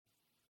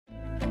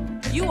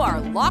You are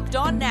Locked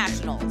On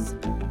Nationals,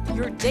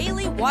 your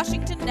daily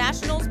Washington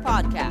Nationals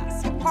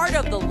podcast, part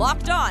of the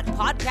Locked On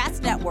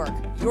Podcast Network,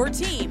 your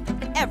team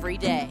every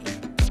day.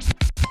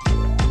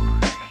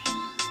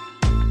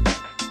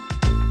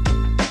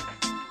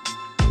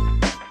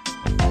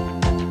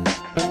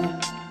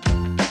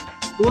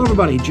 Hello,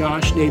 everybody.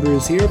 Josh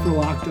Neighbors here for the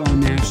Locked On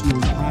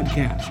Nationals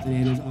podcast.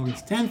 Today is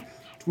August 10th,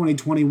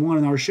 2021,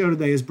 and our show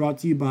today is brought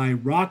to you by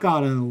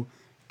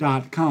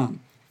RockAuto.com.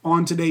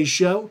 On today's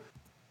show,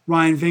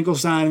 Ryan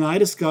Finkelstein and I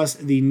discuss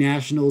the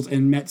Nationals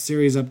and Mets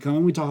series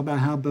upcoming. We talk about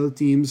how both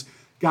teams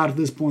got to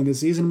this point of the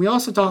season. We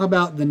also talk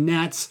about the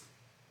Nats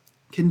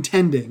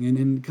contending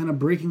and kind of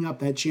breaking up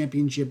that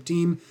championship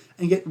team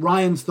and get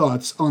Ryan's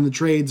thoughts on the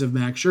trades of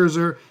Max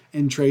Scherzer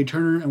and Trey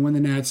Turner and when the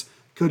Nats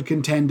could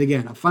contend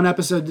again. A fun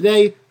episode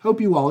today.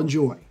 Hope you all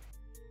enjoy.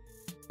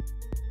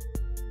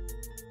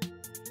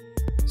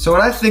 So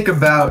when I think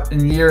about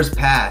in years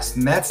past,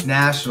 Mets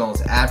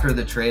Nationals after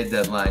the trade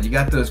deadline, you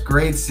got those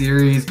great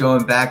series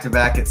going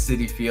back-to-back at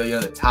Citi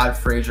Field, the Todd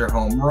Frazier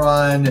home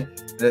run,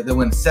 the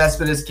when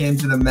Cespedes came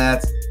to the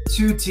Mets,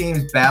 two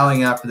teams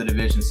battling out for the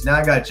division. So now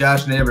I got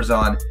Josh Neighbors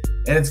on,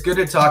 and it's good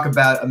to talk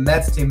about a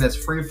Mets team that's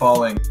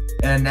free-falling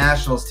and a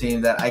Nationals team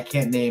that I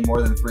can't name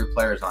more than three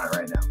players on it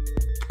right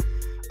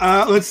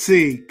now. Let's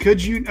see. All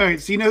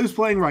right, so you know who's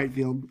playing right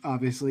field,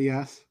 obviously,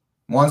 yes.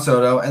 Juan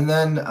Soto. And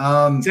then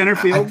center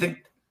field. I think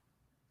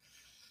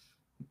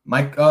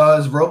Mike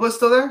is Robles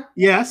still there?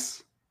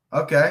 Yes.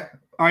 Okay.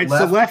 All right,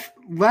 so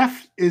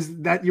left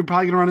is that you're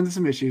probably gonna run into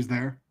some issues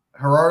there.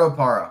 Gerardo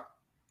Parra.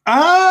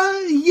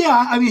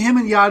 Yeah. I mean him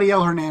and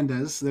Yadiel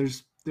Hernandez.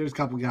 There's a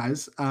couple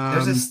guys.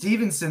 There's a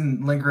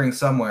Stevenson lingering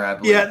somewhere, I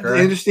believe. Yeah,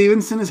 Andrew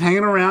Stevenson is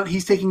hanging around.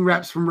 He's taking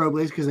reps from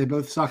Robles because they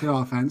both suck at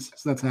offense,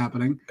 so that's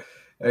happening.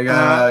 They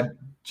got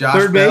Josh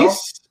third Bell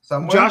base.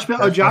 somewhere.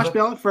 Josh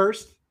Bell at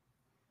first.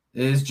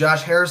 Is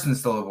Josh Harrison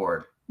still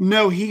aboard?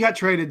 No, he got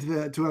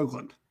traded to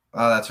Oakland.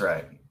 Oh, that's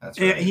right.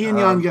 He and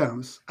Yan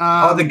Gomes.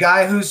 The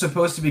guy who's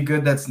supposed to be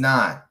good that's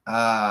not.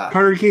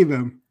 Carter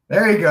Kieboom.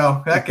 There you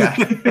go. That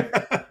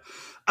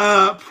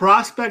guy.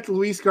 Prospect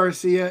Luis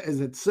Garcia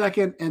is at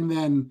second, and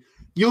then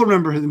you'll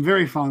remember him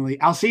very fondly.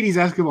 Alcides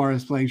Escobar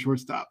is playing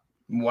shortstop.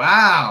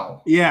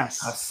 Wow.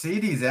 Yes.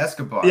 Alcides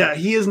Escobar. Yeah,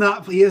 he is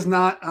not.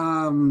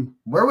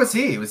 Where was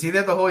he? Was he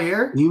there the whole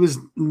year? He was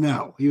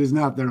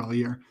not there all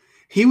year.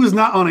 He was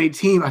not on a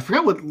team. I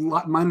forgot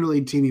what minor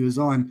league team he was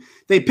on.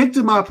 They picked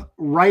him up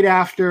right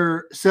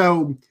after.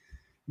 So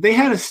they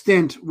had a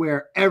stint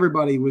where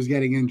everybody was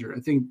getting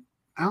injured. I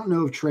don't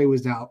know if Trey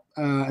was out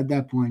at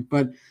that point,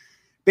 but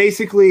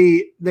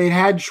basically they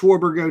had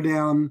Schwarber go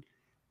down.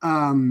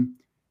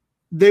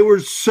 They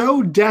were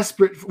so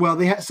desperate. Well,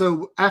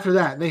 so after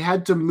that, they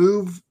had to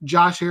move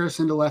Josh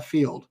Harrison to left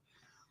field.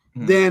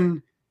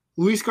 Then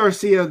Luis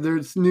Garcia,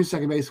 their new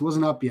second base,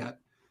 wasn't up yet.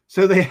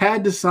 So they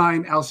had to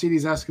sign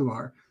Alcides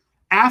Escobar.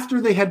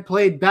 After they had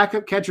played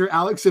backup catcher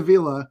Alex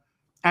Avila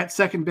at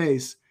second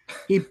base,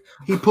 he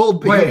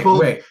pulled. Wait.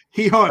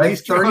 He's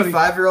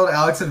 35-year-old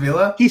Alex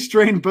Avila? He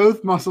strained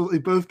both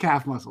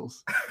calf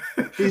muscles.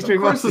 He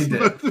strained muscles. He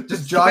did.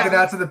 Just jogging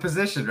out to the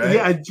position, right?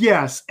 Yeah,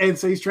 yes. And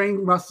so he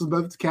strained muscles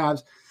both his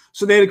calves.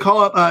 So they had to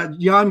call up.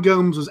 Yan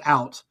Gomes was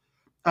out.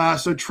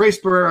 So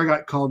Trace Barrera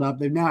got called up.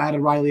 They've now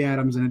added Riley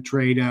Adams in a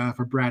trade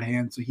for Brad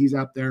Hand. So he's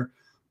out there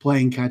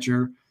playing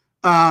catcher.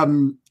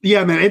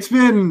 Yeah, man, it's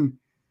been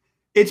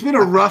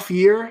a rough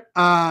year.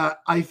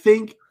 I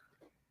think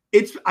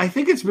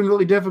it's been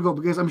really difficult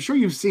because I'm sure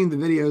you've seen the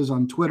videos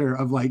on Twitter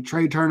of like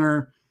Trey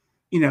Turner,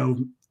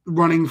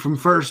 running from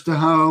first to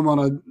home on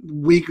a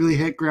weakly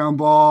hit ground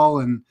ball,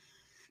 and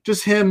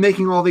just him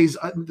making all these.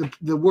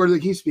 The word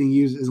that keeps being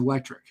used is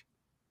electric.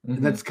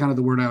 Mm-hmm. That's kind of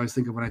the word I always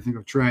think of when I think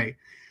of Trey.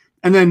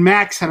 And then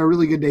Max had a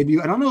really good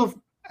debut.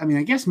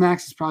 I guess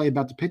Max is probably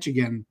about to pitch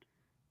again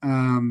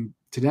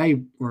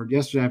today or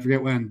yesterday. I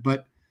forget when,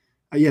 but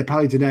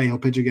probably today he'll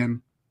pitch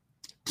again.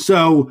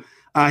 So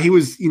he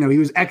was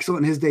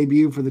excellent in his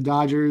debut for the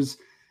Dodgers.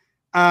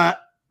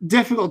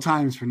 Difficult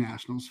times for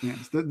Nationals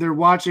fans. They're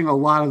watching a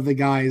lot of the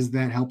guys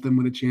that helped them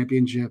win a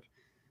championship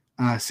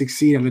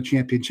succeed at a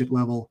championship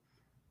level,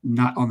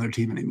 not on their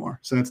team anymore.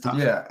 So it's tough.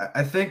 Yeah,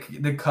 I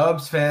think the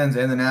Cubs fans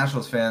and the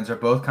Nationals fans are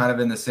both kind of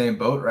in the same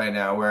boat right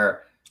now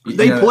where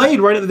they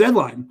played right at the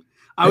deadline.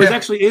 I was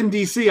actually in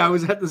DC. I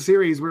was at the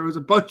series where it was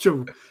a bunch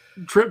of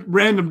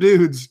random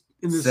dudes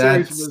in the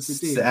series for those two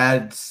teams.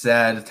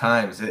 Sad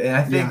times. And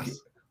I think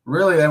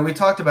really, and we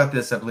talked about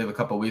this, I believe, a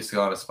couple of weeks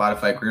ago on a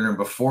Spotify Green Room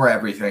before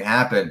everything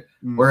happened,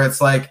 where it's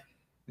like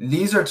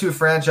these are two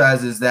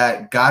franchises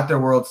that got their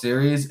World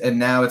Series, and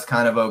now it's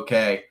kind of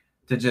okay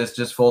to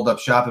just fold up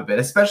shop a bit,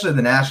 especially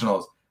the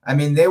Nationals. I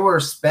mean, they were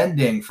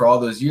spending for all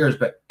those years,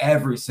 but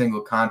every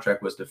single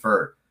contract was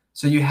deferred.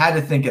 So you had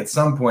to think at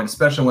some point,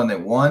 especially when they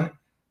won,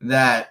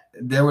 that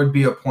there would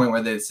be a point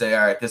where they'd say,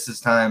 all right, this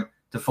is time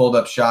to fold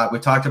up shop. We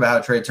talked about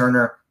how Trey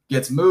Turner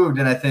gets moved,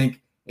 and I think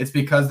it's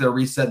because they're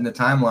resetting the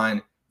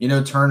timeline.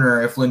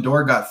 Turner, if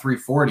Lindor got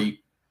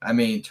 340, I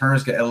mean,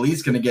 Turner's at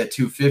least going to get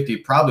 250,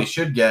 probably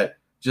should get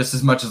just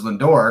as much as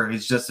Lindor.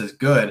 He's just as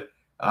good.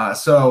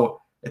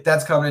 So if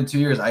that's coming in 2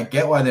 years, I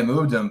get why they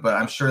moved him, but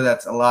I'm sure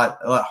that's a lot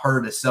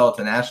harder to sell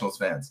to Nationals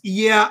fans.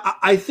 Yeah,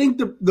 I think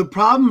the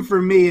problem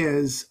for me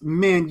is,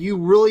 man, you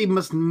really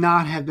must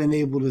not have been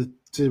able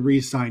to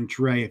re-sign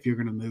Trey if you're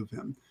going to move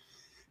him.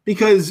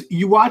 Because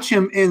you watch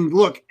him and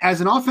look,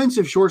 as an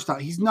offensive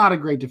shortstop, he's not a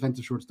great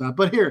defensive shortstop.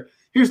 But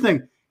here's the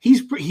thing.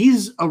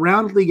 He's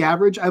around league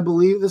average, I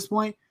believe, at this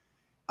point.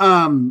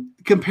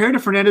 Compared to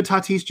Fernando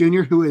Tatis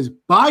Jr., who is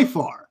by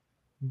far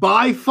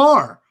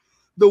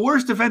the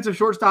worst defensive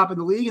shortstop in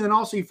the league. And then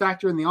also you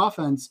factor in the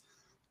offense.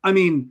 I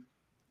mean,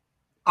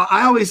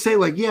 I always say,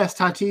 like, yes,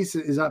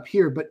 Tatis is up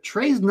here, but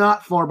Trey's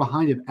not far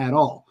behind him at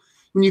all.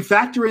 When you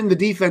factor in the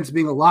defense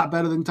being a lot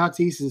better than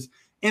Tatis's,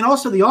 and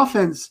also the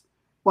offense,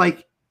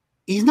 like,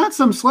 he's not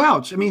some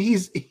slouch. I mean,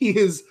 he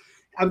is.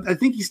 I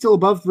think he's still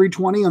above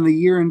 320 on the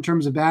year in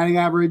terms of batting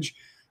average.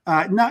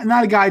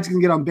 Not a guy that's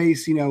going to get on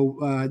base,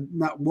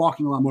 not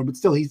walking a lot more, but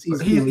still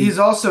he's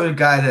also a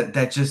guy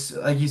that just,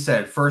 like you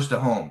said, first to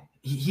home.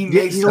 He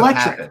makes stuff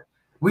happen.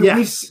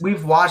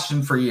 We've watched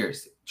him for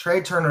years.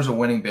 Trey Turner's a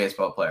winning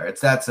baseball player.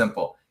 It's that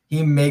simple.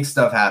 He makes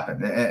stuff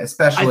happen,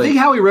 especially. I think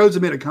Howie Rhodes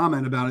made a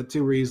comment about it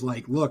too, where he's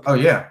like, "Look, oh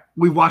yeah,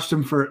 we've watched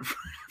him for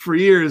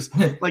years.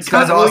 Like, this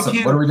guy's awesome.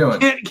 What are we doing?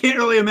 Can't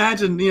really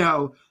imagine,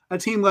 a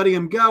team letting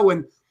him go."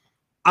 And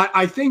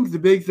I think the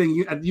big thing,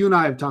 you and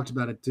I have talked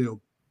about it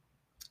too,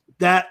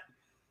 that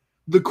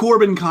the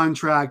Corbin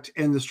contract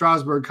and the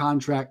Strasburg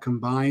contract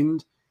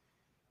combined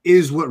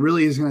is what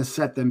really is going to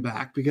set them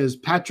back, because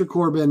Patrick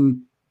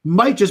Corbin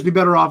might just be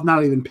better off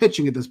not even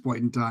pitching at this point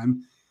in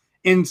time.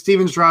 And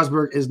Steven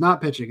Strasburg is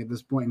not pitching at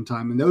this point in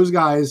time. And those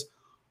guys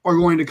are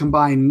going to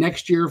combine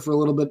next year for a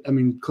little bit. I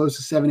mean, close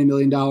to $70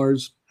 million.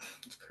 That's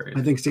crazy.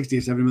 I think $60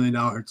 or $70 million.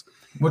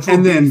 Which will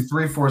be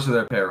 3/4 of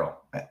their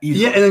payroll.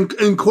 Easily. Yeah,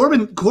 and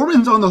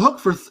Corbin's on the hook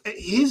for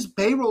his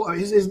payroll.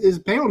 His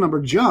payroll number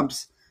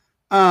jumps.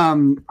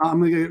 I'm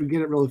going to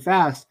get it really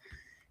fast.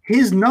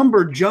 His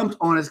number jumped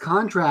on his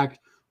contract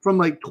from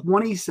like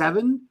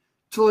 27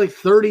 to like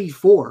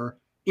 34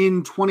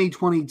 in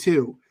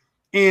 2022.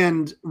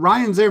 And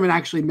Ryan Zimmerman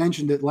actually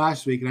mentioned it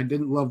last week, and I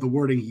didn't love the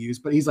wording he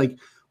used, but he's like,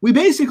 we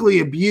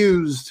basically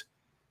abused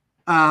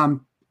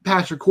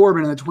Patrick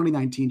Corbin in the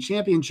 2019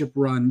 championship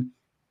run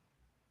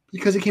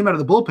because he came out of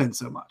the bullpen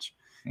so much.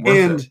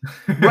 Right,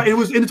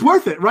 it's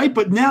worth it, right?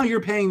 But now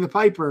you're paying the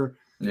piper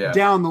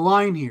down the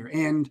line here.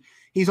 And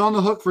he's on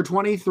the hook for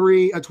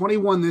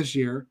 21 this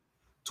year,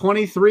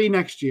 23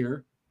 next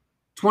year,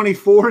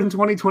 24 in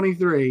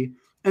 2023.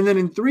 And then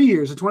in 3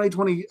 years, in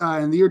 2020,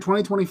 in the year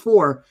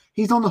 2024,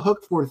 he's on the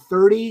hook for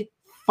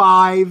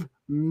 $35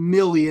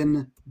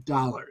 million.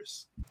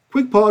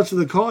 Quick pause for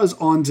the cause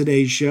on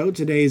today's show.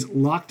 Today's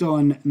Locked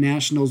On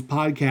Nationals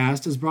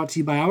podcast is brought to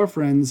you by our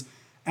friends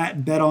at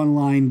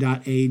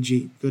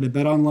betonline.ag. Go to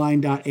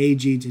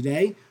betonline.ag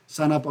today.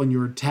 Sign up on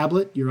your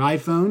tablet, your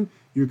iPhone,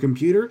 your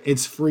computer.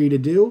 It's free to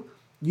do.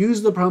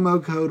 Use the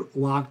promo code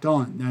Locked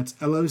On. That's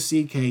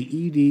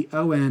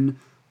LOCKEDON.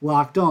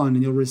 Locked On,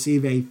 and you'll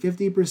receive a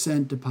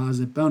 50%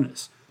 deposit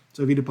bonus.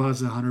 So if you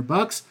deposit $100,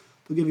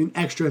 they'll give you an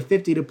extra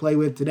 $50 to play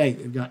with today.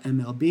 They've got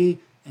MLB,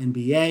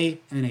 NBA,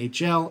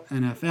 NHL,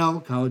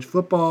 NFL, college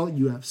football,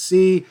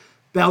 UFC,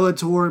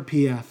 Bellator,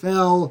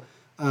 PFL,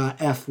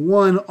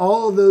 F1.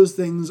 All of those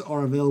things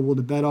are available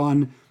to bet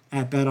on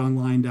at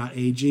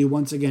betonline.ag.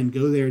 Once again,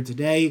 go there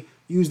today.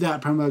 Use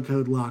that promo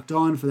code Locked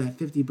On for that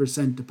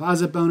 50%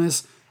 deposit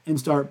bonus and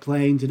start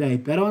playing today.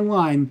 Bet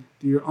online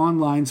through your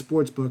online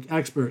sportsbook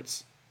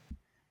experts.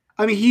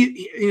 I mean,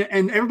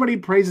 and everybody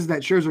praises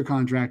that Scherzer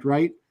contract,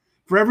 right?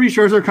 For every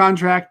Scherzer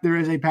contract, there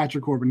is a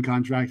Patrick Corbin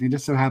contract, and it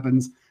just so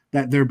happens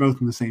that they're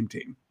both on the same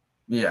team.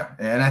 Yeah,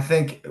 and I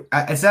think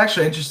it's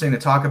actually interesting to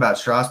talk about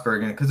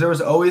Strasburg, because there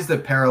was always the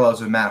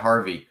parallels with Matt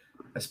Harvey,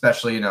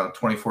 especially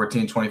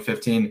 2014,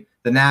 2015.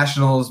 The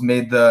Nationals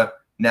made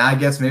now I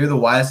guess maybe the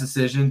wise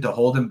decision to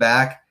hold him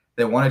back.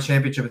 They won a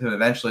championship with him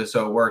eventually,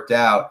 so it worked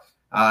out.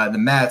 The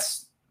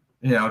Mets,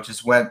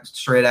 just went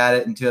straight at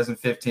it in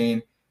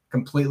 2015.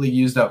 Completely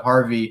used up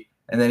Harvey,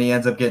 and then he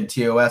ends up getting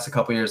TOS a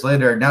couple years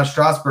later. Now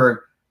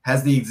Strasburg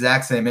has the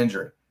exact same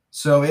injury.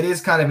 So it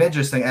is kind of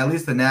interesting. At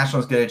least the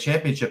Nationals get a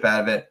championship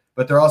out of it,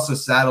 but they're also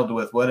saddled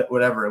with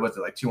whatever it was,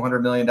 like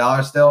 $200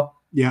 million still.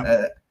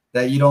 Yeah.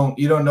 That you don't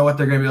know what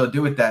they're going to be able to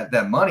do with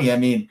that money. I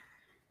mean,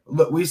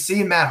 look, we've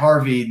seen Matt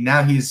Harvey.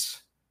 Now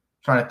he's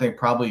trying to think,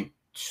 probably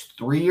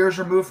 3 years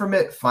removed from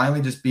it,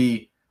 finally just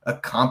be a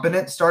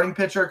competent starting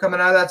pitcher coming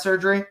out of that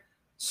surgery.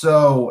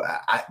 So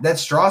that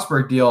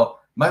Strasburg deal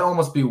might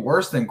almost be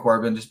worse than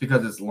Corbin just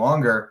because it's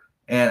longer,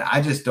 and I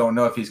just don't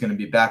know if he's going to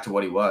be back to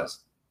what he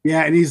was.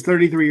 Yeah, and he's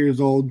 33 years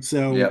old,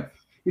 so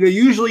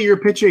usually you're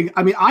pitching.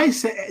 I mean, I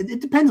say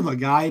it depends on the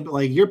guy, but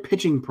like you're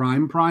pitching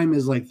prime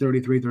is like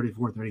 33,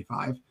 34,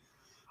 35.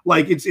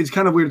 Like it's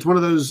kind of weird. It's one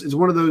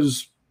of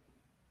those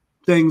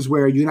things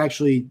where you can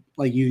actually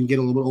you can get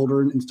a little bit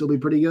older and still be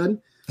pretty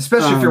good.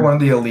 Especially if you're one of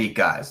the elite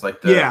guys,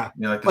 like the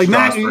Max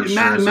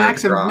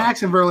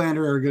and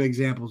Verlander are good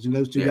examples. And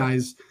those two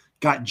guys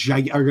are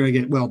going to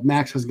get. Well,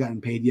 Max hasn't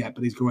gotten paid yet,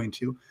 but he's going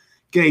to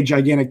get a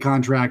gigantic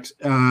contract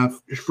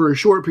for a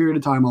short period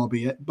of time,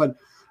 albeit. But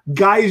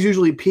guys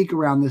usually peak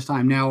around this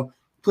time. Now,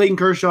 Clayton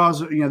Kershaw's,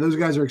 those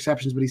guys are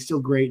exceptions, but he's still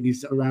great, and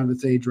he's around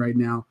this age right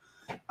now.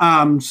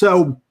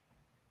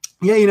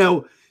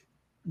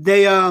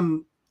 They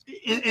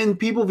and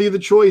people view the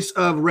choice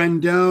of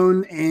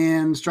Rendon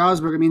and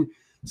Strasburg. I mean,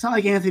 it's not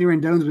like Anthony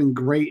Rendon's been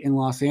great in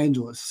Los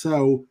Angeles.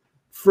 So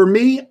for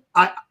me,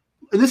 and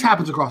this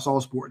happens across all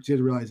sports, you have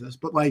to realize this,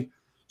 but like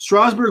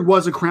Strasburg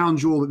was a crown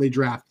jewel that they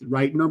drafted,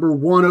 right? Number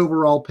 1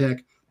 overall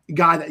pick, a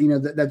guy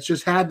that that's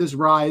just had this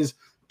rise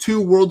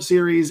to World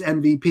Series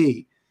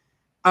MVP.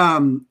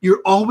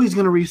 You're always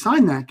going to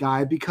re-sign that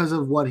guy because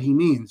of what he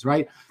means,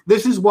 right?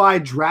 This is why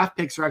draft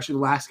picks are actually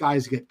the last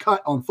guys to get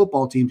cut on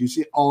football teams. You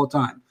see it all the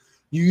time.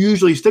 You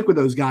usually stick with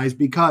those guys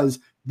because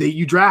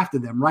you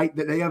drafted them, right?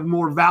 That they have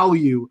more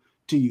value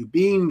to you.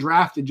 Being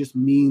drafted just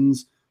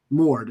means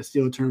more, to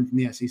steal a term from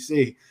the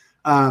SEC.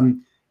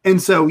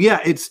 And so,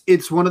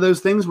 it's one of those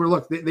things where,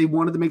 look, they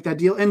wanted to make that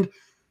deal. And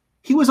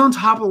he was on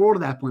top of the world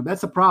at that point.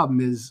 That's the problem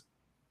is,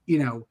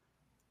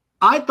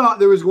 I thought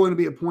there was going to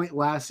be a point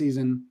last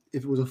season,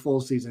 if it was a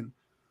full season,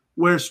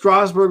 where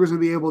Strasburg was going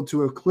to be able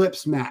to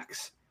eclipse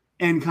Max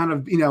and kind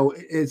of,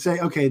 and say,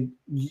 okay,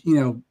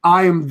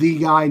 I am the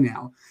guy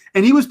now.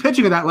 And he was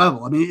pitching at that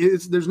level. I mean,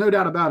 there's no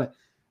doubt about it.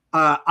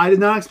 I did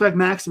not expect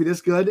Max to be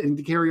this good and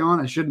to carry on.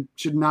 I should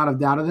not have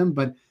doubted him,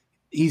 but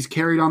he's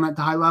carried on that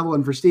to high level.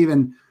 And for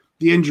Steven,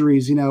 the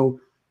injuries,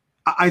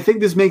 I think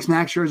this makes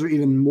Max Scherzer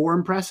even more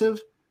impressive.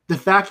 The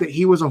fact that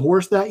he was a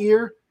horse that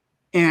year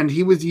and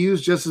he was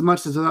used just as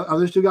much as the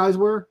other two guys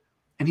were,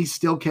 and he's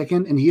still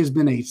kicking, and he has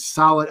been a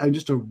solid,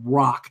 just a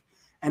rock,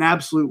 an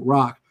absolute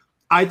rock.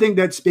 I think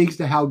that speaks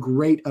to how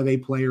great of a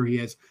player he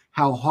is,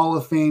 how Hall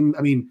of Fame,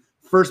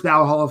 first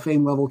ballot Hall of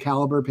Fame level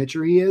caliber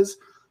pitcher he is.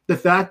 The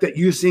fact that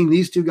you're seeing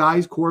these two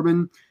guys,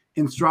 Corbin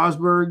and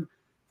Strasburg,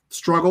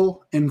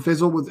 struggle and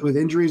fizzle with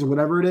injuries or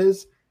whatever it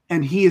is,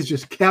 and he has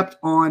just kept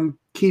on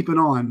keeping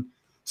on.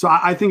 So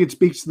I think it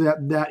speaks to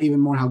that even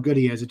more how good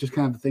he is. It's just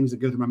kind of the things that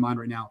go through my mind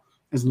right now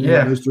as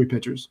those three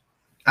pitchers.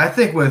 I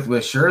think with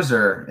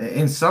Scherzer,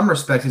 in some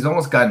respects, he's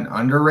almost gotten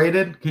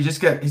underrated. He's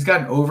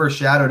gotten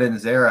overshadowed in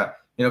his era.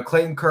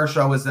 Clayton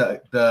Kershaw was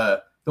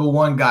the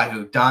one guy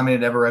who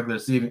dominated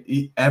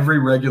every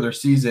regular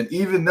season,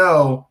 even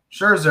though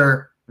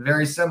Scherzer,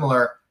 very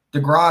similar.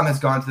 DeGrom has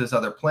gone to this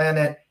other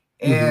planet,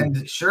 and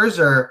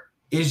Scherzer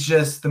is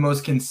just the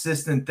most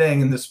consistent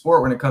thing in the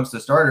sport when it comes to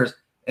starters.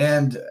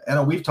 And I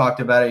know we've talked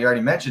about it. You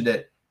already mentioned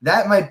it.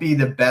 That might be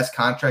the best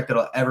contract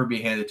that'll ever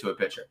be handed to a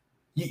pitcher.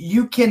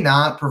 You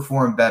cannot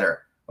perform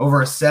better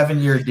over a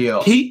 7-year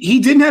deal. He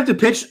didn't have to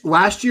pitch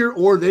last year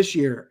or this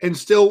year, and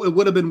still it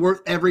would have been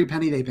worth every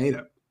penny they paid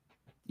him.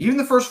 Even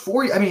the first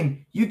 4 years,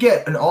 you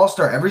get an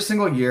all-star every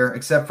single year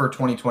except for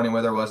 2020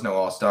 where there was no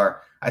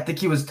all-star. I think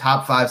he was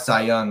top 5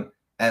 Cy Young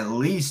at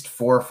least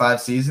 4 or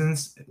 5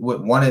 seasons,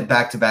 won it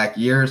back-to-back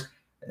years.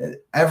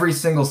 Every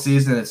single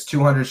season, it's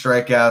 200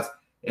 strikeouts.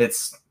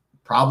 It's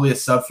probably a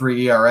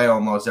sub-3 ERA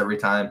almost every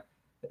time.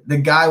 The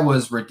guy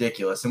was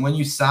ridiculous. And when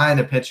you sign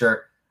a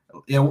pitcher,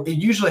 it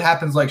usually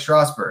happens like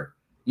Strasburg.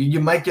 You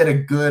might get a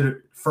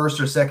good first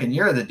or second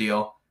year of the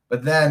deal,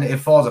 but then it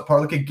falls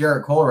apart. Look at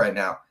Garrett Cole right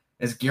now.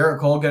 Is Garrett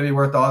Cole going to be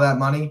worth all that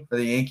money for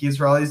the Yankees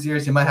for all these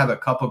years? He might have a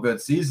couple good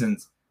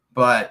seasons,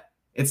 but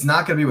it's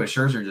not going to be what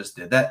Scherzer just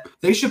did. That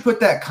they should put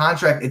that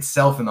contract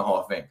itself in the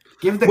Hall of Fame.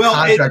 Give the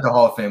contract a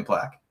Hall of Fame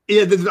plaque.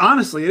 Yeah,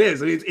 honestly, it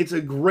is. It's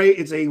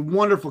a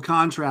wonderful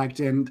contract,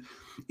 and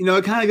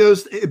it kind of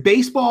goes.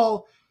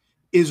 Baseball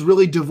is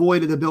really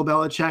devoid of the Bill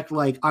Belichick.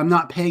 Like, I'm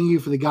not paying you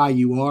for the guy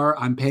you are.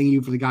 I'm paying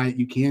you for the guy that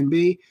you can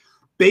be.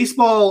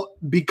 Baseball,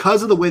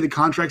 because of the way the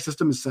contract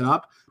system is set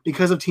up,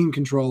 because of team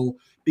control,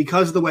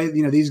 because of the way,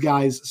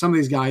 some of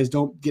these guys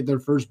don't get their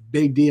first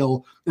big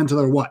deal until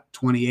they're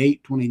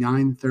 28,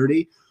 29,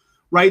 30,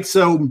 right?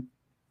 So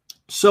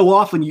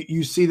often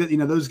you see that,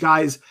 those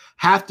guys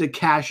have to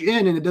cash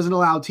in, and it doesn't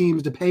allow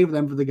teams to pay for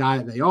them for the guy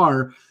that they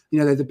are. They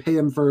have to pay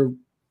them for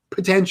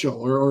potential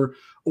or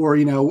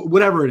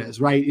whatever it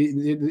is, right?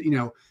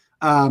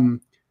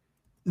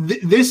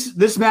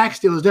 This Max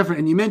deal is different,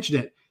 and you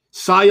mentioned it.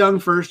 Cy Young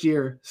first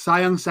year,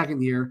 Cy Young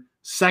second year,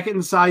 second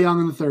and Cy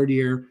Young in the third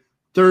year,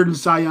 third and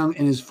Cy Young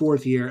in his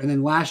fourth year, and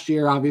then last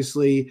year,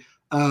 obviously,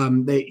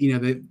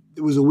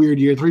 it was a weird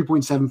year,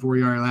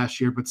 3.74 ERA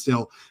last year, but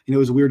still, it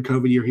was a weird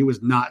COVID year. He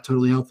was not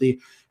totally healthy,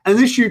 and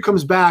this year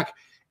comes back.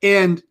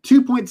 And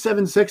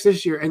 2.76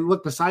 this year. And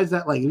look, besides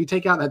that, if you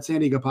take out that San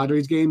Diego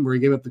Padres game where he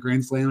gave up the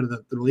grand slam to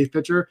the relief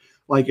pitcher,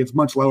 it's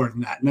much lower than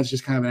that. And that's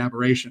just kind of an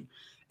aberration.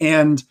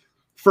 And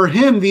for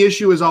him, the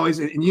issue is always,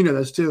 and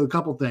this too, a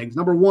couple things.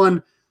 Number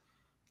one,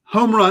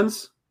 home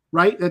runs,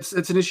 right? That's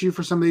an issue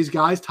for some of these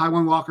guys.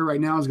 Taijuan Walker right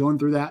now is going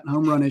through that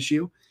home run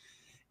issue.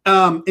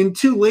 And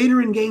two,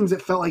 later in games,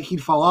 it felt like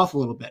he'd fall off a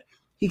little bit.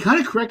 He kind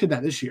of corrected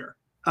that this year,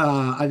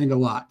 I think, a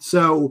lot.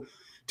 So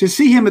to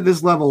see him at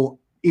this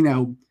level,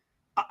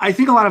 I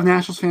think a lot of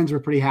Nationals fans are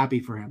pretty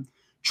happy for him.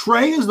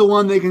 Trey is the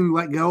one they can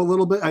let go a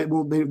little bit.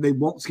 They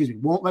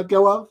won't let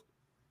go of.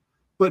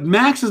 But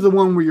Max is the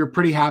one where you're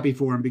pretty happy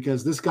for him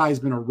because this guy's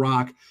been a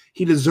rock.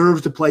 He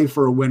deserves to play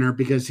for a winner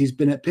because he's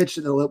been pitched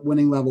at the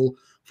winning level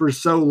for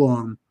so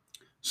long.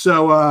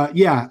 So,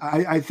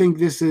 I think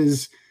this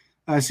is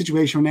a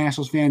situation for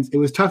Nationals fans. It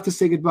was tough to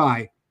say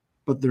goodbye,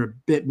 but they're a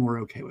bit more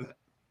okay with it.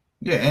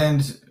 Yeah,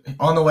 and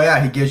on the way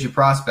out, he gives you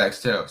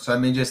prospects too. So, I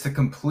mean, just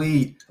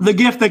the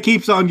gift that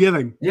keeps on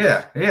giving.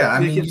 Yeah. I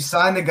mean, you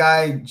sign the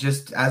guy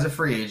just as a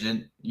free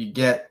agent. You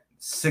get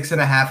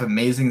 6.5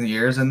 amazing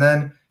years, and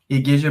then he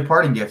gives you a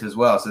parting gift as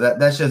well. So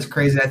that's just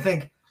crazy. I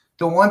think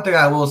the one thing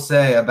I will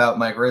say about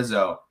Mike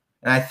Rizzo,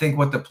 and I think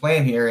what the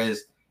plan here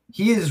is,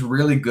 he is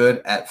really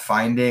good at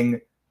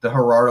finding the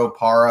Gerardo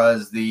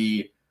Parras,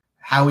 the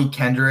Howie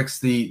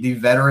Kendricks, the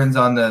veterans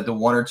on the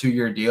 1 or 2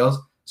 year deals.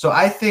 So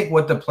I think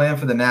what the plan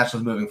for the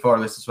Nationals moving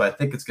forward, this is what I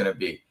think it's going to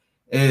be,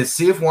 is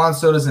see if Juan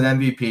Soto's an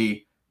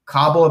MVP,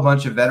 cobble a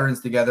bunch of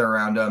veterans together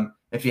around him.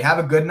 If you have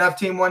a good enough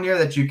team one year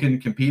that you can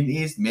compete in the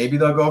East, maybe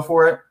they'll go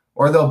for it,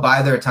 or they'll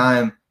buy their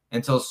time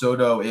until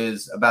Soto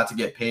is about to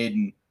get paid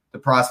and the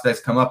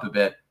prospects come up a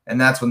bit, and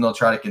that's when they'll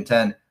try to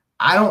contend.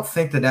 I don't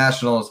think the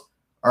Nationals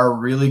are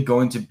really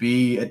going to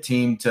be a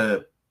team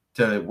to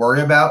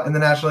worry about in the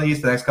National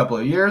East the next couple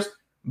of years,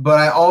 but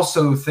I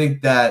also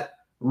think that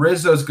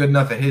Rizzo's good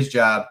enough at his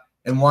job,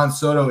 and Juan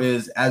Soto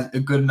is as a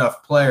good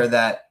enough player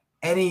that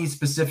any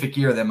specific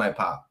year they might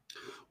pop.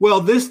 Well,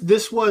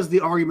 this was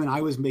the argument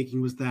I was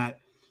making, was that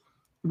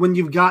when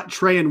you've got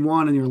Trey and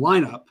Juan in your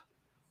lineup,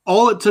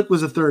 all it took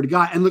was a third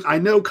guy. And look, I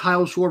know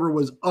Kyle Schwarber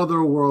was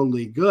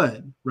otherworldly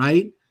good,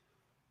 right?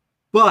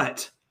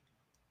 But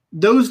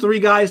those three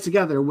guys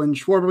together, when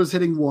Schwarber was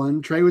hitting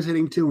 1, Trey was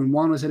hitting 2, and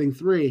Juan was hitting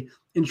 3,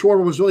 and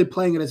Schwarber was really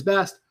playing at his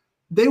best,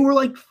 they were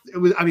like,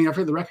 I've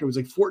heard the record, it was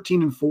like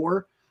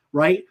 14-4,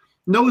 right?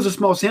 No, it was a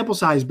small sample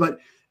size, but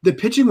the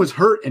pitching was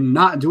hurt and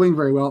not doing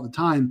very well at the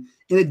time,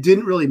 and it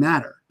didn't really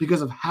matter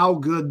because of how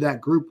good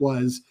that group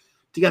was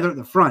together at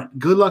the front.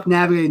 Good luck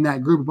navigating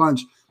that group a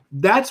bunch.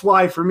 That's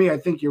why, for me, I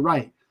think you're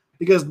right,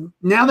 because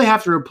now they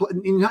have to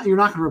you're not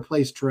going to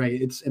replace Trey.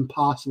 It's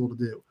impossible to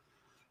do.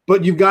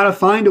 But you've got to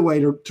find a way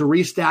to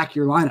restack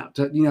your lineup.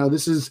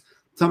 This is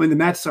something the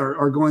Mets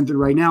are going through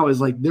right now, is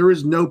like there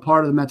is no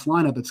part of the Mets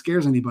lineup that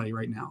scares anybody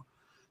right now.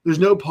 There's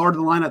no part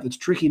of the lineup that's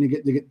tricky to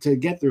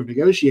get through,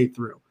 negotiate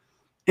through.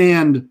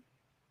 And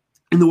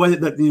in the way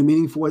that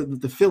meaningful way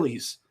that the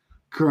Phillies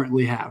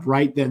currently have,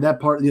 right?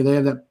 That part, they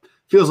have that,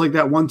 feels like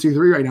that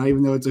 1-2-3 right now,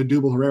 even though it's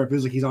Odubel Herrera. It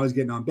feels like he's always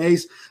getting on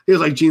base. It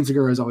feels like Gene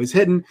Segura is always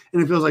hitting,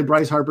 and it feels like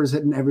Bryce Harper's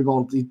hitting every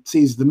ball he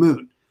sees the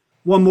moon.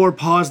 One more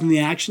pause in the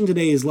action.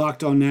 Today's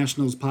Locked On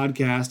Nationals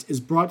podcast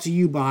is brought to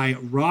you by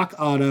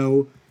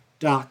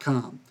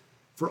RockAuto.com.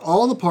 For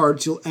all the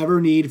parts you'll ever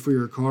need for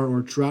your car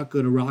or truck,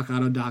 go to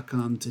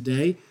RockAuto.com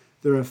today.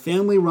 They're a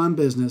family-run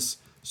business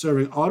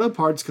serving auto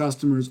parts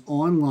customers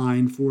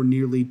online for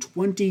nearly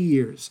 20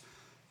 years.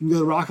 You can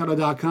go to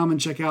RockAuto.com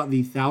and check out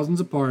the thousands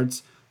of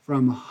parts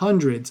from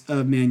hundreds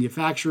of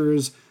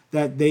manufacturers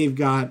that they've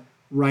got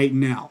right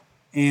now.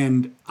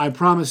 And I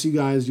promise you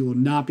guys, you will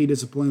not be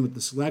disappointed with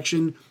the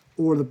selection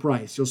or the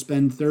price. You'll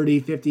spend 30,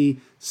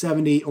 50,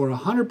 70, or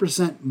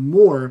 100%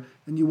 more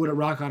than you would at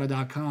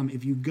RockAuto.com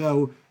if you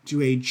go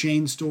to a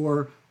chain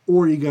store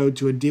or you go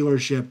to a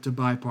dealership to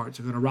buy parts.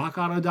 So go to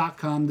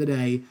RockAuto.com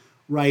today,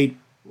 write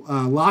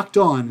Locked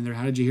On in their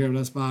How Did You Hear About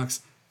Us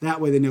box.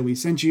 That way they know we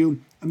sent you.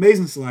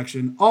 Amazing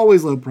selection,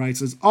 always low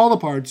prices, all the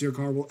parts your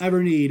car will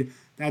ever need.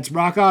 That's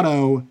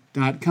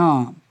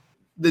RockAuto.com.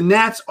 The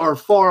Nats are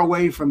far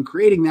away from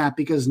creating that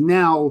because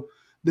now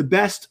the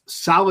best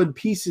solid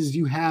pieces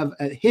you have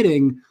at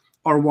hitting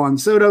are Juan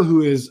Soto,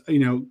 who is,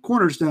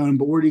 cornerstone,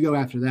 but where do you go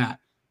after that,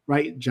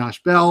 right?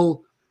 Josh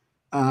Bell,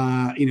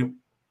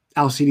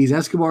 Alcides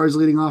Escobar is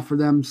leading off for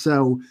them.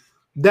 So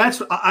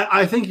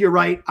I think you're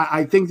right.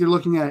 I think they're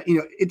looking at,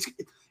 it's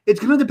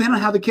going to depend on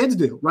how the kids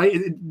do, right?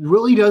 It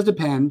really does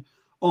depend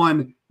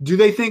on, do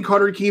they think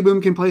Carter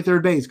Kieboom can play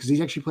third base? Because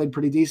he's actually played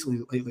pretty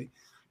decently lately.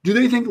 Do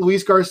they think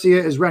Luis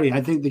Garcia is ready?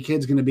 I think the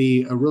kid's going to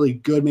be a really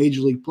good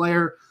major league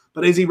player,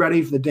 but is he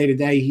ready for the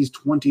day-to-day? He's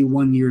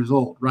 21 years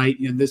old, right?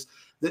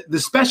 The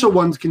special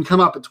ones can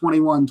come up at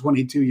 21,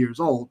 22 years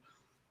old,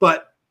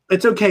 but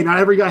it's okay. Not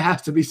every guy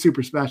has to be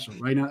super special,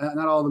 right?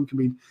 Not all of them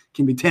can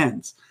be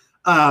 10s.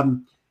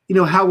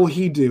 How will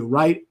he do,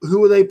 right?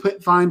 Who will they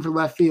find for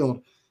left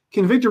field?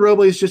 Can Victor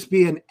Robles just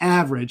be an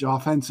average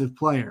offensive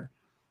player?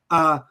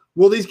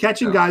 Will these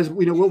catching guys,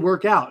 will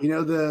work out?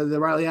 The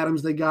Riley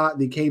Adams they got,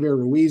 the K-Bear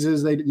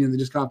Ruizes, they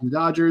just got from the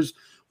Dodgers.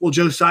 Will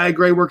Josiah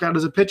Gray work out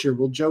as a pitcher?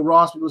 Will Joe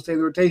Ross be able to stay in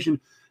the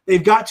rotation?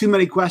 They've got too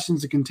many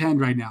questions to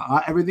contend right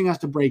now. Everything has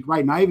to break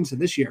right. And I even said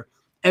this year,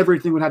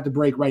 everything would have to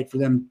break right for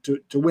them to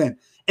win.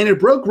 And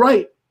it broke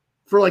right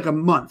for like a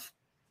month.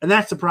 And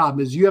that's the problem,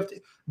 is you have to,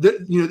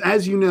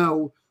 as you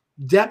know,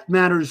 depth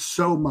matters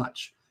so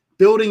much.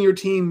 Building your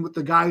team with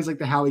the guys like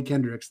the Howie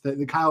Kendricks,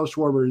 the Kyle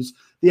Schwarbers,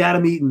 the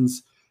Adam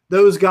Eatons,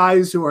 those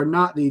guys who are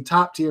not the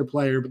top tier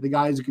player, but the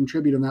guys who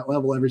contribute on that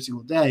level every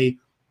single day,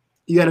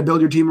 you got to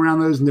build your team around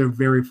those, and they're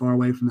very far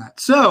away from that.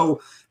 So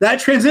that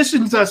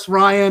transitions us,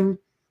 Ryan,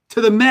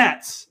 to the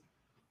Mets.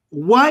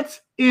 What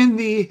in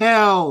the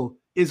hell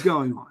is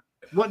going on?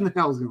 What in the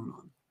hell is going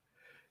on?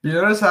 You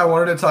notice how I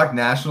wanted to talk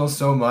Nationals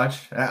so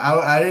much?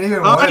 I didn't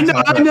even want to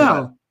talk about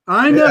that.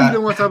 I know you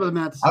don't want to talk about the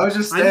Mets. I was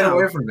just staying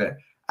away from it.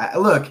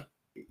 Look,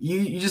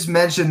 you just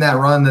mentioned that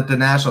run that the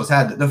Nationals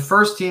had. The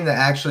first team that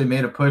actually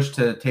made a push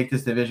to take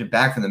this division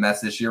back from the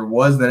Mets this year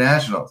was the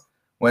Nationals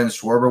when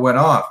Schwarber went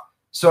off.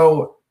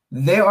 So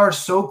they are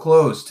so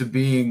close to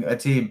being a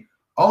team.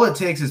 All it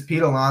takes is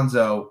Pete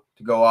Alonso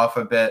to go off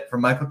a bit, for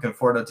Michael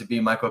Conforto to be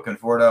Michael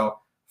Conforto,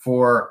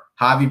 for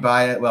Javi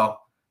Baez.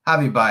 Well,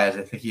 Javi Baez,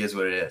 I think he is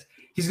what it is.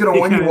 He's going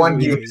to win you one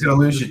game. He's going to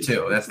lose you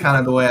two. That's kind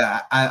of the way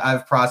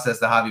I've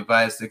processed the Javi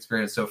Baez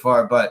experience so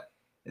far. But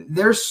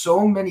there's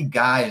so many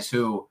guys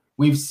who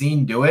we've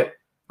seen do it.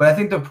 But I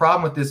think the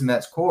problem with this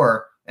Mets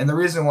core, and the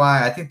reason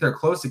why I think they're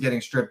close to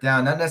getting stripped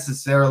down, not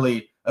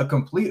necessarily a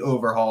complete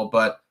overhaul,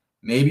 but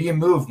maybe you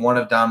move one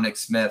of Dominic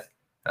Smith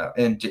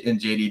and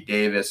JD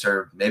Davis,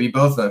 or maybe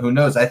both of them. Who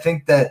knows? I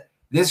think that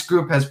this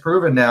group has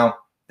proven now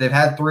they've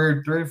had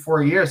 3 or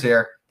 4 years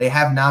here. They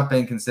have not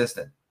been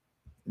consistent.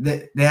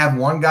 They have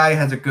one guy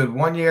has a good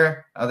 1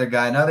 year, other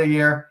guy another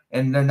year,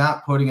 and they're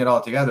not putting it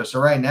all together. So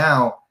right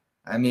now,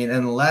 I mean,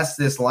 unless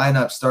this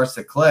lineup starts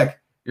to click,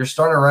 you're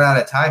starting to run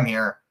out of time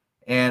here.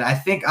 And I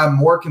think I'm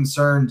more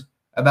concerned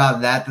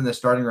about that than the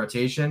starting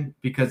rotation,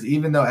 because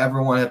even though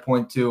everyone had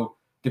pointed to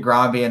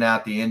DeGrom being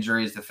out, the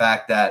injuries, the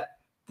fact that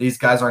these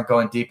guys aren't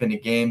going deep into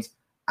games,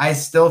 I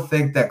still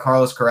think that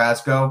Carlos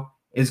Carrasco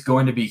is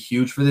going to be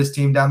huge for this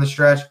team down the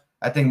stretch.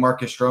 I think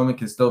Marcus Stroman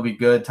can still be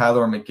good.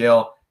 Tyler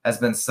McGill has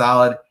been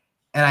solid.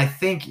 And I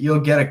think you'll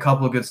get a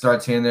couple of good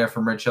starts here and there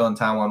from Rich Hill and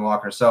Taijuan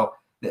Walker. So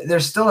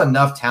there's still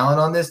enough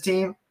talent on this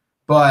team,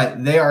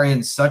 but they are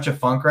in such a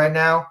funk right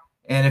now.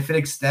 And if it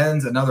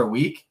extends another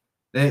week,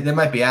 they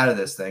might be out of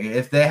this thing.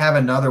 If they have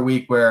another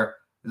week where,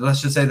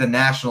 let's just say, the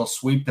Nationals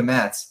sweep the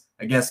Mets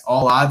against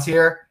all odds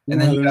here,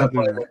 and then you got to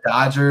play the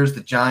Dodgers,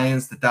 the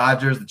Giants, the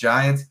Dodgers, the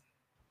Giants,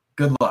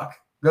 good luck.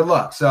 Good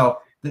luck. So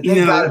they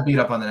got to beat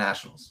up on the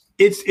Nationals.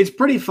 It's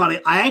pretty funny.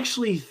 I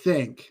actually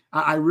think,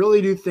 I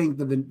really do think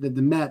that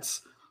the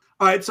Mets –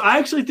 all right, so I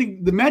actually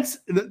think the Mets,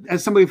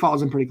 as somebody who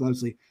follows them pretty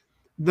closely,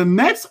 the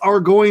Mets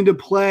are going to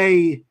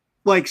play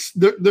like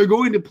they're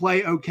going to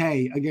play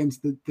okay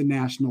against the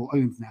Nationals,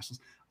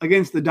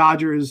 against the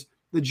Dodgers,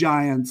 the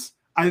Giants.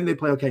 I think they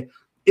play okay.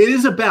 It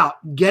is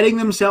about getting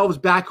themselves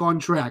back on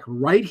track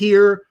right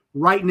here,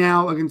 right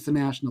now against the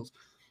Nationals.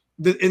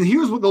 And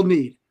here's what they'll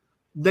need.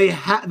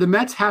 The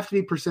Mets have to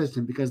be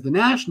persistent, because the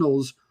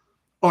Nationals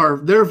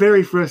they're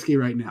very frisky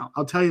right now.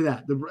 I'll tell you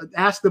that.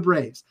 Ask the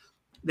Braves.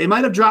 They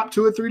might have dropped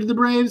 2 or 3 to the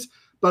Braves,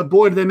 but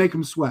boy, do they make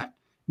them sweat.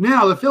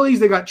 Now, the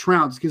Phillies, they got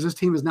trounced because this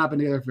team has not been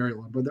together very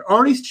long, but they're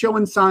already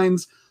showing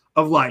signs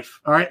of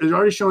life. All right. They're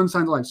already showing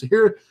signs of life. So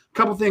here are a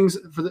couple things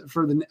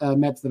for the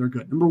Mets that are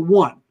good. Number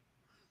one,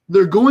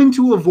 they're going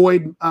to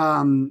avoid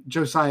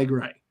Josiah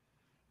Gray,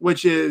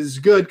 which is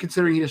good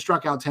considering he has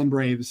struck out 10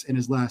 Braves in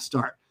his last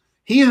start.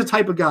 He is a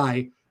type of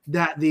guy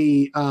that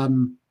the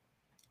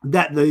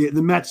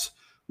Mets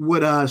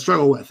would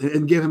struggle with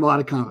and give him a lot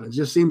of confidence.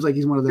 Just seems like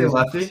he's one of those.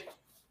 Lefty?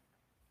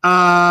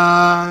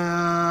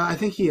 I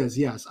think he is.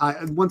 Yes.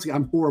 Once again,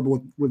 I'm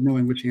horrible with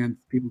knowing which hand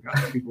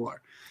people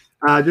are.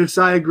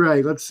 Josiah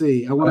Gray. Let's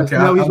see. He's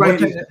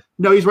right-handed.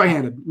 No, he's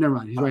right-handed. Never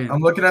mind. He's right-handed.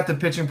 I'm looking at the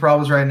pitching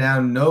problems right now.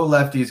 No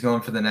lefties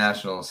going for the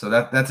Nationals, so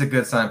that's a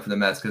good sign for the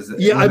Mets, because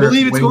I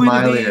believe it's going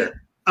to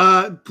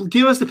be.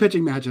 Give us the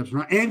pitching matchups,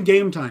 right? And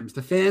game times.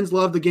 The fans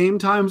love the game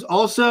times.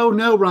 Also,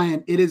 no,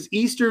 Ryan, it is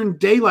Eastern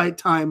Daylight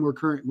Time we're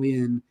currently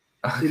in.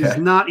 Okay. It is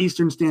not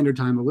Eastern Standard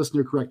Time. A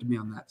listener corrected me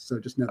on that, so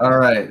just know that. All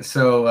right,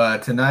 so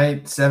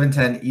tonight,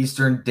 7:10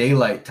 Eastern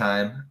Daylight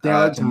Time.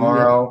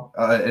 Tomorrow,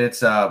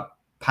 it's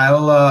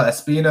Paolo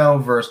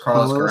Espino versus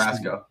Carlos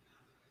Carrasco.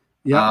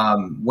 Yeah.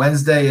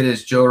 Wednesday, it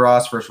is Joe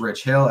Ross versus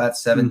Rich Hill at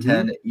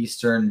 7:10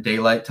 Eastern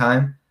Daylight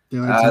Time.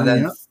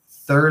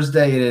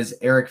 Thursday, it is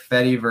Eric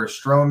Fetty versus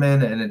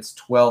Stroman, and it's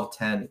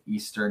 12:10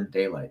 Eastern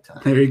Daylight Time.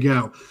 There you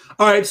go.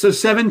 All right, so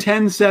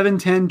 7:10,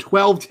 7:10,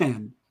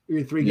 12:10.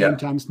 Your 3 game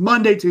times.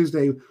 Monday,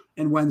 Tuesday,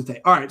 and Wednesday.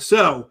 All right,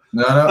 so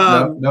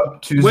no.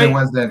 Tuesday,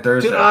 Wednesday, and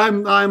Thursday.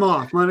 I'm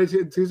off. Monday,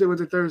 Tuesday,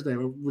 Wednesday, Thursday.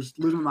 We're just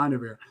losing my mind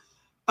over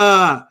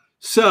here.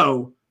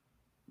 So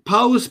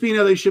Paolo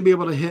Espino, they should be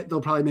able to hit.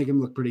 They'll probably make him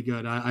look pretty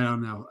good. I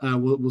don't know.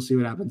 We'll see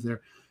what happens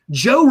there.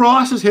 Joe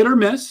Ross is hit or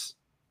miss.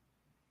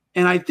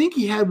 And I think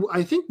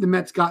the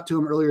Mets got to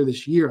him earlier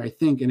this year, I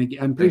think. And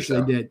I'm pretty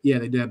sure they did. Yeah,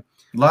 they did. A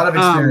lot of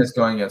experience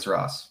going against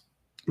Ross.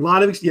 A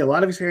lot of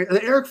experience. And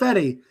Eric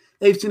Fetty,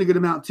 they've seen a good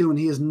amount too, and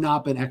he has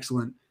not been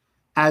excellent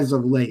as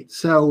of late.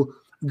 So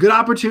good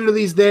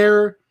opportunities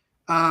there.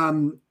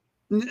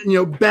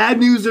 Bad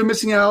news they're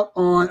missing out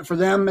on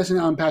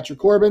Patrick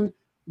Corbin.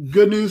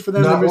 Good news for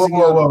them.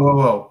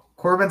 Whoa.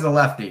 Corbin's a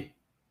lefty.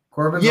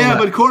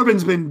 But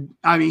Corbin's been,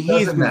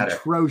 he's been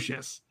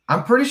atrocious.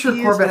 I'm pretty sure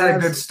Corbin had a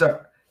good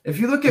start. If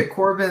you look at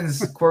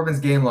Corbin's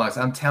game logs,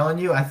 I'm telling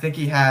you, I think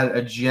he had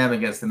a gem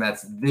against the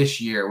Mets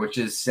this year, which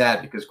is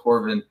sad because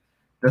Corbin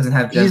Doesn't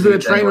have. He's been a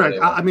train wreck.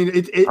 I mean,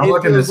 I'm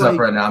looking this up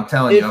right now. I'm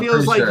telling you, it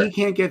feels like he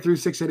can't get through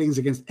 6 innings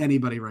against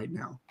anybody right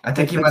now. I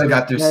think he might have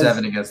got through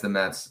 7 against the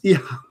Mets. Yeah,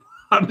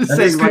 I'm just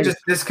saying.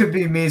 This could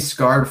be me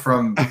scarred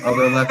from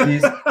other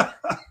lefties.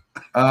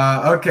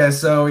 Okay,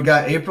 so we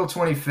got April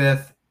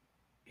 25th.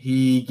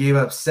 He gave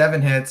up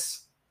 7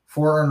 hits,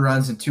 4 earned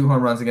runs, and 2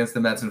 home runs against the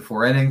Mets in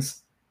 4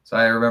 innings. So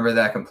I remember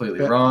that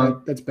completely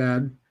wrong. That's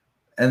bad.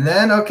 And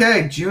then,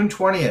 June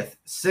 20th,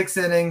 6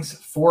 innings,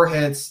 4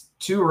 hits,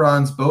 2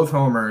 runs, both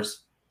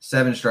homers,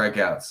 7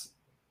 strikeouts.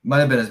 Might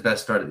have been his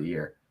best start of the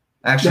year.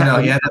 Actually, no,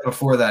 he had that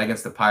before that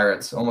against the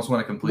Pirates. Almost won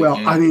a complete game.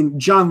 Well, I mean,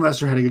 John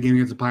Lester had a good game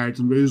against the Pirates,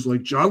 and it was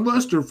like, John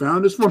Lester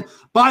found his form.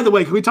 By the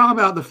way, can we talk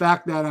about the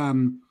fact that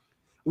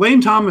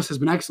Lane Thomas has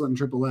been excellent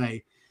in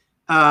AAA?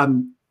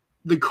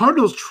 The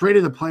Cardinals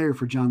traded a player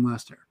for John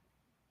Lester.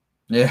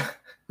 Yeah.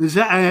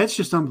 That's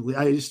just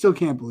unbelievable. I still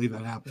can't believe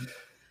that happened.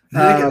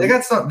 They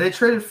got some. They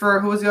traded for,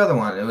 who was the other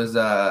one? It was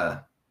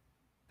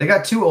they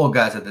got 2 old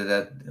guys at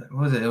that.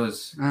 What was it? It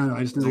was, I don't know.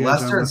 I just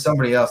Lester and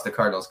somebody else. The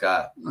Cardinals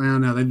got. I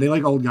don't know. They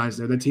like old guys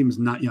there. That team is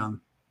not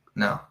young.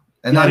 No.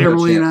 And not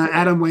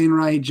Adam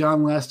Wainwright,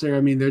 John Lester.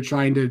 I mean, they're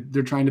trying to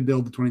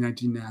build the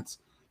 2019 Nats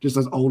just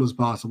as old as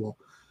possible.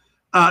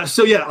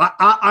 So yeah,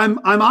 I'm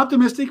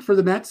optimistic for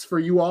the Mets for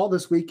you all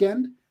this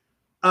weekend,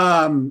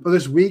 or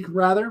this week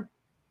rather.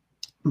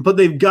 But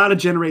they've got to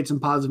generate some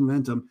positive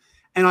momentum.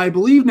 And I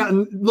believe now,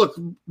 look,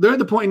 they're at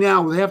the point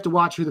now where they have to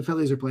watch who the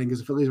Phillies are playing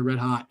because the Phillies are red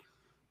hot.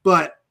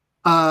 But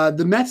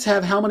the Mets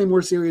have how many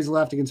more series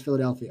left against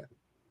Philadelphia?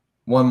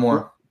 1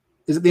 more.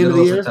 Is it the end of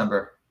the year?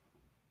 September.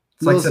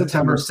 It's like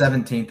September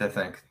 17th, I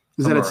think.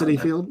 Is that at Citi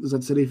Field? Is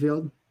that Citi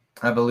Field?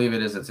 I believe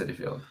it is at Citi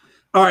Field.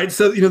 All right,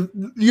 so you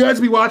guys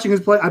will be watching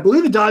his play. I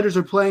believe the Dodgers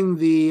are playing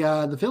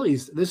the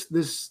Phillies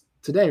this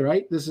today,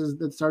 right?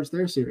 That starts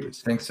their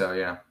series. I think so,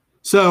 yeah.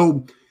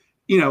 So,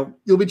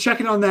 you'll be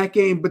checking on that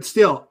game, but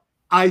still,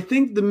 I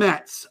think the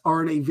Mets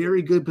are in a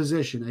very good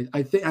position.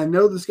 I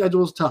know the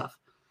schedule is tough,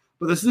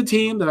 but this is a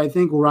team that I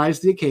think will rise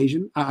to the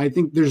occasion. I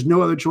think there's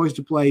no other choice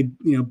to play,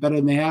 better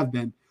than they have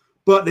been.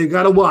 But they've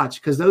got to watch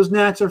because those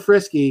Nats are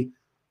frisky,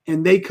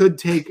 and they could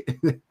take.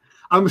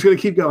 I'm just going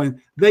to keep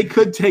going. They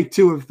could take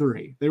 2 of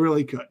 3. They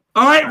really could.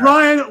 All right,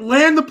 Ryan,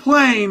 land the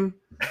plane.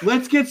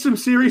 Let's get some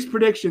serious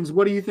predictions.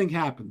 What do you think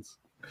happens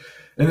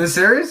in this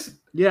series?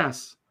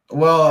 Yes.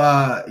 Well,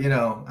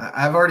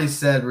 I've already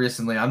said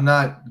recently I'm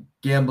not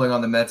gambling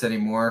on the Mets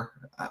anymore.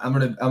 I'm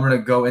gonna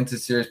go into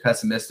series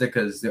pessimistic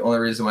because the only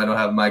reason why I don't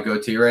have my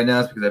goatee right now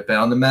is because I bet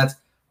on the Mets.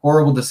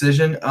 Horrible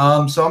decision. So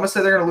I'm gonna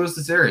say they're gonna lose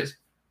the series.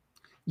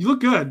 You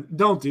look good.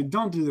 Don't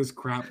do this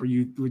crap where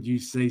you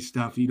say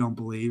stuff you don't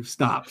believe.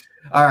 Stop.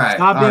 All right.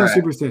 Stop being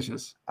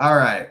superstitious. All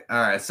right.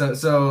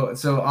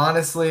 So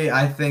honestly,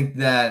 I think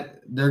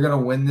that they're gonna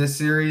win this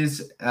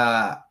series.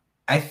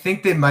 I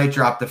think they might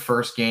drop the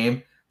first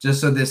game just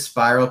so this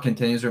spiral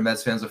continues where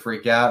Mets fans will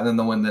freak out, and then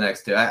they'll win the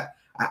next 2.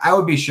 I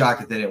would be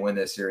shocked if they didn't win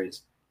this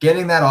series.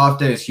 Getting that off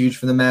day is huge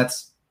for the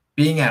Mets.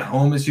 Being at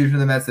home is huge for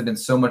the Mets. They've been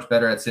so much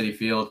better at Citi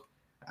Field.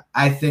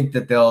 I think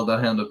that they'll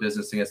handle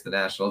business against the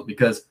Nationals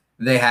because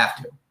they have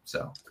to.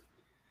 So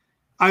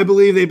I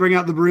believe they bring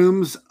out the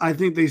brooms. I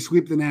think they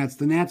sweep the Nats.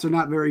 The Nats are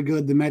not very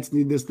good. The Mets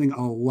need this thing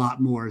a lot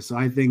more. So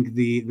I think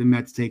the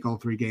Mets take all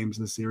 3 games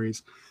in the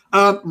series.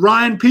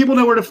 Ryan, people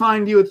know where to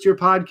find you. It's your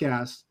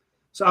podcast.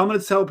 So I'm going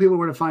to tell people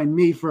where to find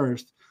me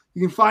first.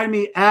 You can find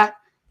me at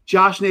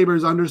Josh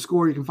Neighbors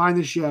 _. You can find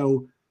the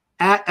show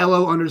at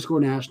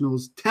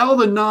LO_Nationals. Tell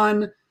the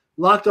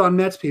non-Locked On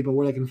Mets people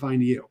where they can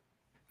find you.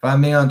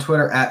 Find me on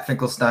Twitter at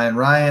Finkelstein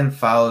Ryan.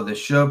 Follow the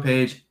show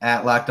page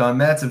at Locked On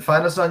Mets, and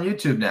find us on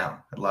YouTube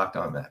now at Locked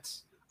On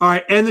Mets. All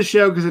right, end the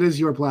show because it is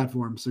your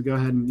platform. So go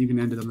ahead and you can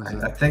end it on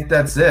this. I think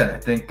that's it. I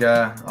think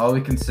all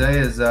we can say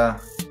is at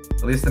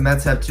least the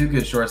Mets have 2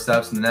 good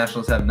shortstops and the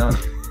Nationals have none.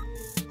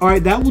 All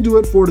right, that will do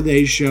it for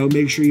today's show.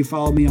 Make sure you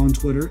follow me on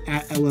Twitter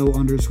at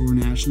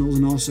LO_Nationals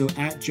and also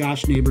at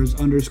Josh Neighbors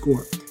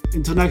 _.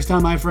 Until next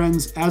time, my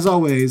friends, as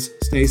always,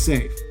 stay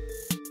safe.